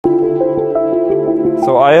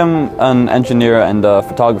So I am an engineer and a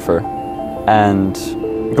photographer, and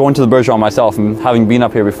going to the Bergeron myself and having been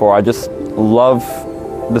up here before, I just love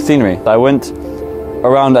the scenery. I went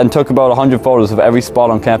around and took about 100 photos of every spot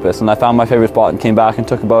on campus, and I found my favorite spot and came back and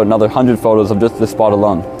took about another 100 photos of just this spot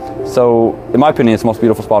alone. So in my opinion, it's the most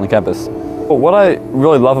beautiful spot on campus. But what I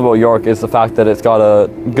really love about York is the fact that it's got a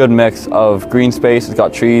good mix of green space, it's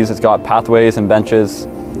got trees, it's got pathways and benches.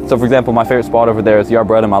 So for example, my favorite spot over there is the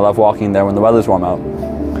Arboretum. I love walking there when the weather's warm out.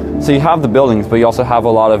 So you have the buildings, but you also have a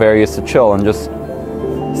lot of areas to chill and just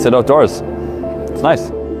sit outdoors. It's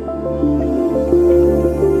nice.